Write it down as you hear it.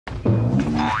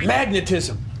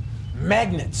Magnetism.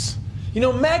 Magnets. You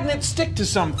know, magnets stick to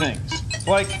some things,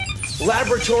 like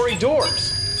laboratory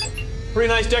doors. Pretty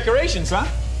nice decorations, huh?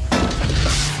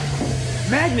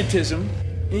 Magnetism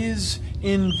is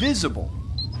invisible.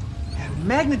 And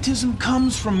magnetism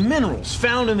comes from minerals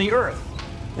found in the Earth.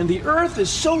 And the Earth is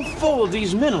so full of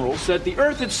these minerals that the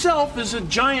Earth itself is a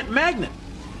giant magnet.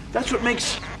 That's what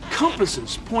makes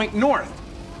compasses point north.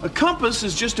 A compass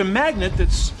is just a magnet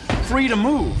that's free to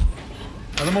move.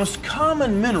 Now, the most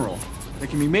common mineral that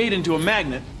can be made into a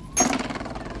magnet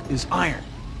is iron.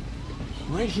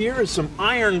 Right here is some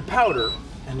iron powder,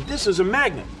 and this is a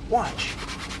magnet. Watch.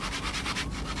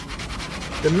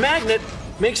 The magnet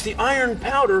makes the iron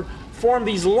powder form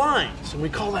these lines, and we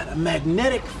call that a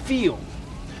magnetic field.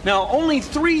 Now, only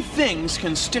 3 things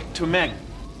can stick to a magnet: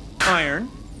 iron,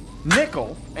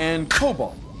 nickel, and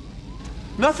cobalt.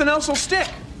 Nothing else will stick.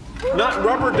 Not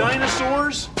rubber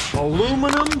dinosaurs,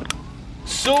 aluminum,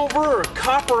 silver or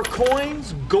copper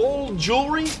coins, gold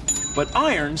jewelry, but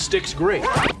iron sticks great.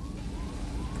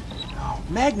 Now,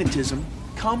 magnetism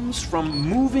comes from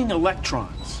moving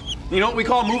electrons. You know what we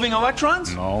call moving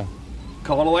electrons? No.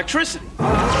 Call it electricity.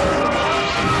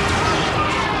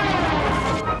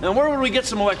 Now, where would we get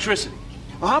some electricity?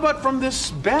 Well, how about from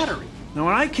this battery? Now,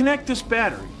 when I connect this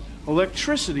battery,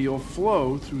 electricity will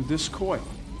flow through this coil,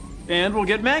 and we'll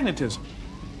get magnetism.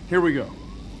 Here we go.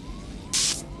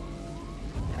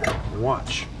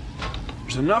 Watch.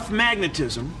 There's enough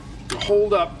magnetism to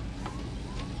hold up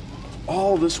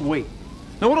all this weight.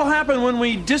 Now, what'll happen when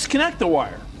we disconnect the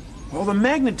wire? Well, the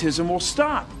magnetism will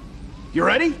stop. You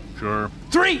ready? Sure.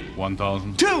 3,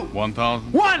 1,000. 2,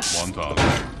 1,000. 1.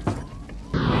 1,000.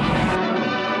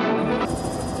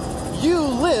 You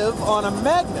live on a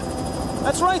magnet.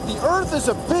 That's right, the Earth is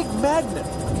a big magnet.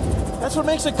 That's what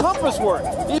makes a compass work.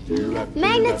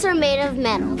 Magnets are made of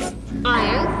metals: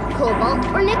 iron, cobalt,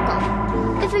 or nickel.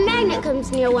 If a magnet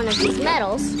comes near one of these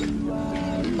metals,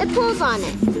 it pulls on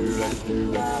it.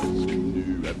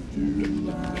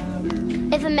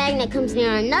 If a magnet comes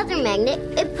near another magnet,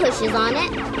 it pushes on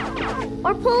it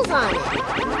or pulls on it.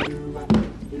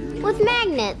 With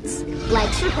magnets,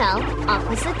 likes repel,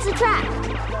 opposites attract.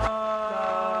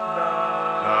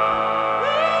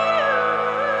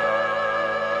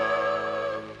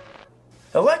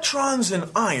 Electrons in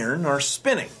iron are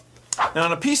spinning. Now,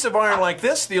 on a piece of iron like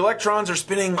this, the electrons are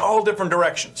spinning all different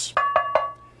directions.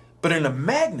 But in a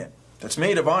magnet that's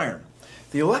made of iron,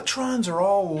 the electrons are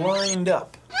all lined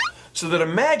up, so that a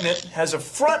magnet has a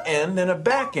front end and a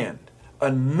back end,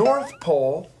 a north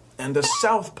pole and a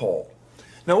south pole.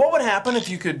 Now, what would happen if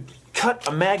you could cut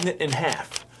a magnet in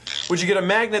half? Would you get a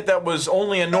magnet that was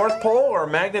only a north pole or a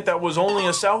magnet that was only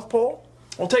a south pole?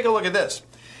 Well, take a look at this.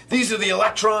 These are the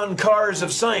electron cars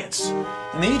of science,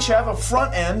 and they each have a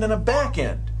front end and a back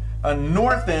end, a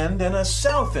north end and a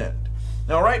south end.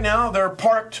 Now, right now, they're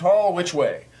parked all which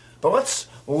way, but let's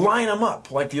line them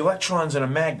up like the electrons in a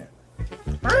magnet.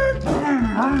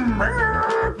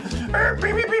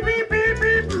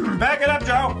 Back it up,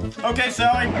 Joe. Okay,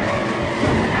 Sally.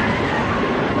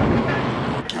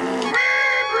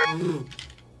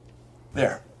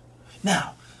 There.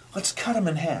 Now, let's cut them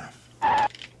in half.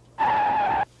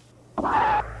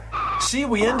 See,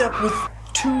 we end up with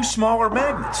 2 smaller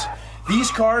magnets.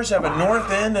 These cars have a north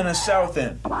end and a south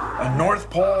end, a north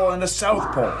pole and a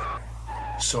south pole.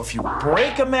 So if you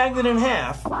break a magnet in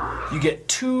half, you get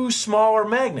 2 smaller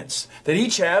magnets that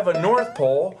each have a north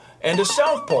pole and a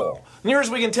south pole. Near as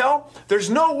we can tell, there's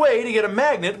no way to get a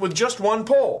magnet with just 1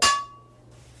 pole.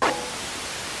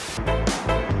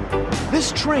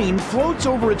 This train floats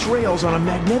over its rails on a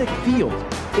magnetic field.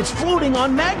 It's floating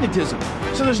on magnetism,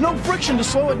 so there's no friction to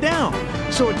slow it down,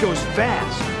 so it goes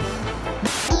fast.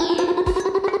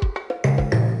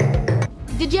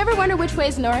 Did you ever wonder which way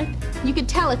is north? You could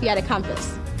tell if you had a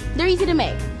compass. They're easy to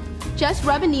make. Just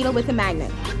rub a needle with a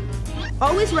magnet.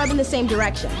 Always rub in the same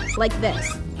direction, like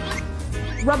this.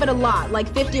 Rub it a lot, like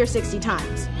 50 or 60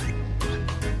 times.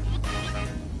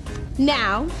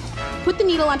 Now, put the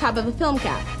needle on top of a film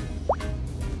cap.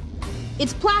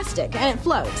 It's plastic and it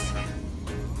floats.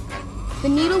 The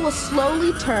needle will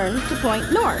slowly turn to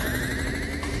point north.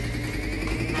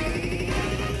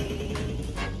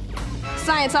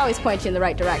 Science always points you in the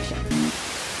right direction.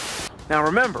 Now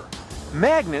remember,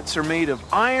 magnets are made of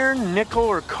iron, nickel,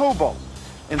 or cobalt.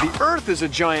 And the Earth is a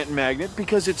giant magnet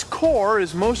because its core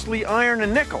is mostly iron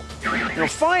and nickel. You'll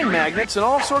find magnets in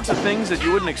all sorts of things that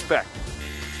you wouldn't expect.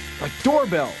 Like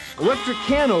doorbells, electric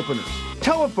can openers,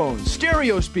 telephones,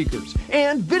 stereo speakers,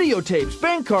 and videotapes,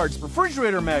 bank cards,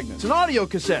 refrigerator magnets, and audio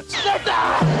cassettes.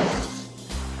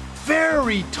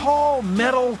 very tall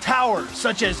metal towers,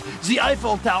 such as the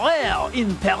Eiffel Tower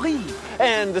in Paris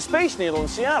and the Space Needle in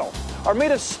Seattle, are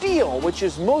made of steel, which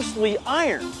is mostly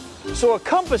iron. So a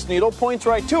compass needle points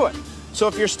right to it. So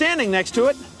if you're standing next to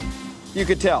it, you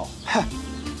could tell.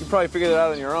 You probably figured it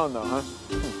out on your own, though, huh?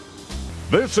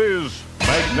 This is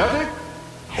magnetic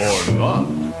or not?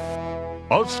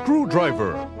 A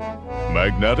screwdriver.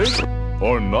 Magnetic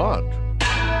or not?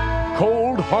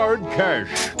 Cold hard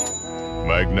cash.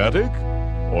 Magnetic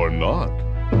or not?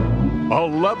 A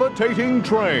levitating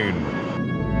train.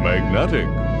 Magnetic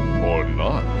or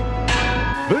not?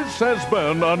 This has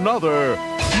been another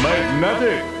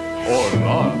Magnetic or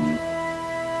Not.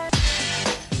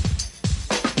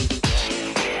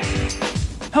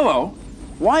 Hello.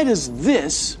 Why does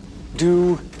this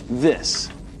do this?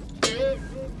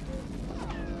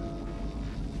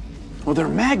 Well, they're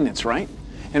magnets, right?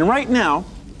 And right now,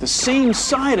 the same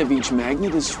side of each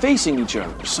magnet is facing each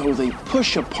other, so they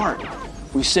push apart.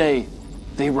 We say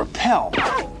they repel.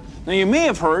 Now, you may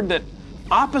have heard that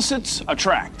opposites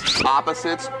attract.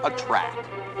 Opposites attract.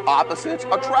 Opposites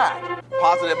attract.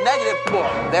 Positive, negative,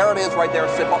 boom. There it is right there,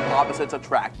 simple. Opposites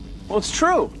attract. Well, it's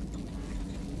true.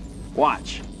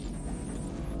 Watch.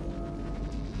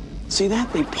 See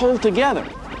that? They pull together.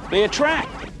 They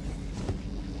attract.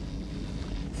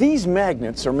 These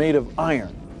magnets are made of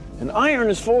iron, and iron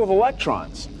is full of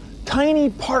electrons, tiny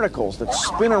particles that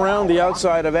spin around the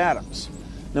outside of atoms.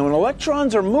 Now, when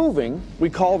electrons are moving, we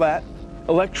call that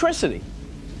electricity.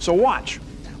 So watch.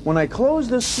 When I close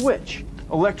this switch,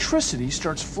 electricity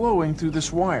starts flowing through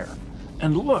this wire.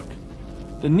 And look,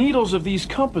 the needles of these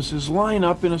compasses line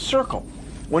up in a circle.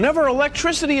 Whenever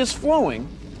electricity is flowing,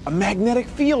 a magnetic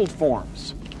field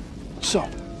forms. So,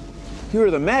 here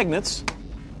are the magnets,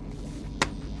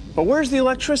 but where's the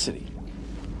electricity?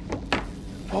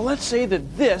 Well, let's say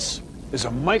that this is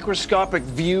a microscopic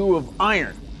view of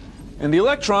iron, and the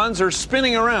electrons are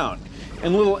spinning around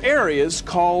in little areas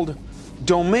called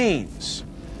domains.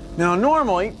 Now,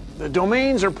 normally, the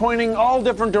domains are pointing all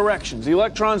different directions. The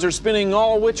electrons are spinning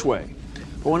all which way.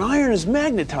 But when iron is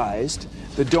magnetized,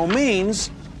 the domains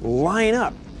line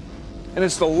up. And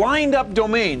it's the lined up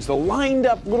domains, the lined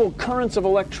up little currents of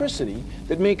electricity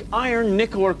that make iron,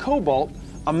 nickel, or cobalt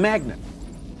a magnet.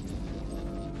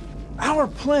 Our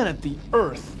planet, the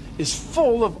Earth, is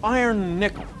full of iron and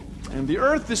nickel, and the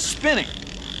Earth is spinning.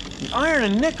 The iron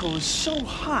and nickel is so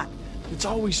hot, it's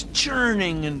always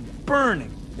churning and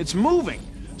burning. It's moving,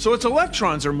 so its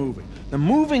electrons are moving. The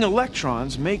moving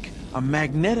electrons make a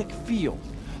magnetic field.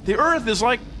 The Earth is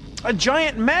like a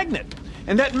giant magnet,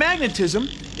 and that magnetism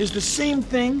is the same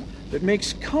thing that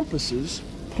makes compasses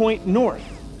point north.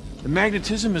 The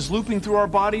magnetism is looping through our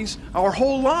bodies our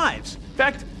whole lives. In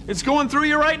fact, it's going through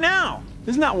you right now.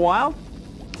 Isn't that wild?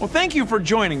 Well, thank you for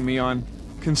joining me on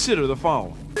Consider the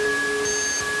Following.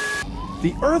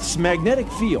 The Earth's magnetic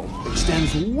field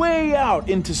extends way out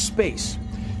into space.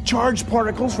 Charged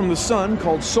particles from the sun,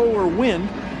 called solar wind,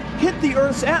 hit the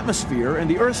Earth's atmosphere, and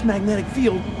the Earth's magnetic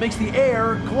field makes the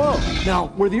air glow. Now,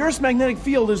 where the Earth's magnetic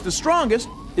field is the strongest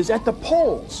is at the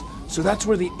poles, so that's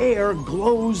where the air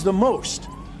glows the most.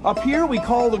 Up here, we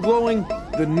call the glowing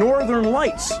the northern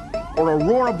lights, or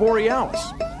aurora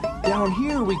borealis. Down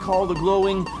here, we call the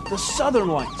glowing the southern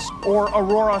lights, or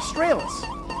aurora australis.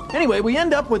 Anyway, we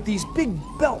end up with these big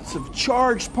belts of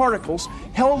charged particles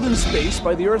held in space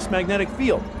by the Earth's magnetic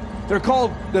field. They're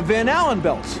called the Van Allen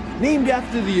belts, named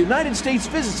after the United States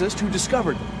physicist who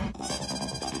discovered them.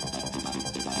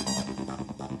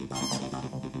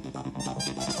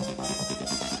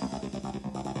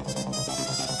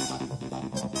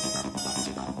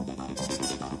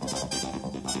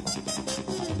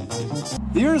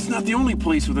 The Earth's not the only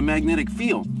place with a magnetic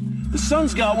field. The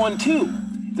sun's got one too.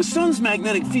 The sun's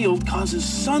magnetic field causes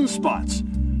sunspots,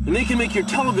 and they can make your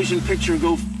television picture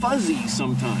go fuzzy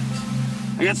sometimes.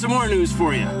 I got some more news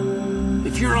for you.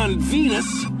 If you're on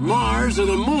Venus, Mars, or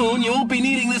the Moon, you won't be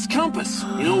needing this compass.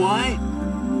 You know why?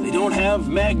 They don't have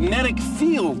magnetic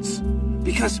fields,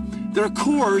 because their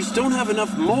cores don't have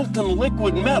enough molten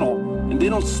liquid metal, and they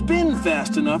don't spin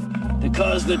fast enough to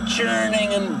cause the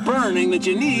churning and burning that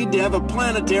you need to have a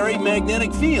planetary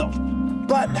magnetic field.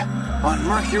 But on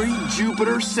Mercury,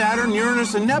 Jupiter, Saturn,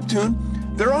 Uranus, and Neptune,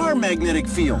 there are magnetic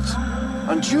fields.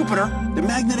 On Jupiter, the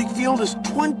magnetic field is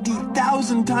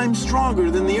 20,000 times stronger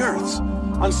than the Earth's.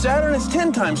 On Saturn, it's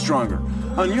 10 times stronger.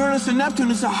 On Uranus and Neptune,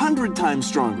 it's 100 times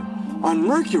stronger. On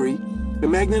Mercury, the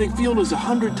magnetic field is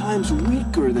 100 times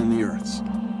weaker than the Earth's.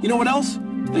 You know what else?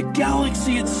 The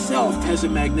galaxy itself has a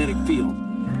magnetic field,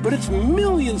 but it's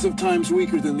millions of times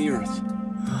weaker than the Earth.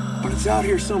 But it's out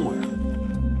here somewhere.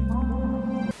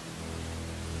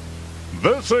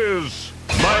 This is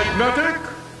Magnetic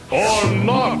or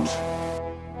Not?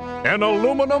 An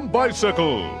aluminum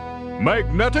bicycle.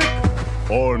 Magnetic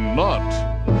or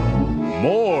not?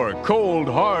 More cold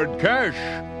hard cash.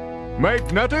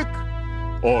 Magnetic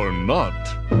or not?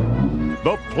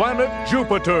 The planet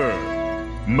Jupiter.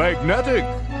 Magnetic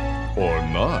or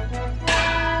not?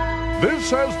 This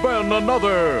has been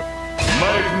another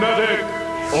Magnetic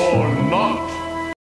or Not.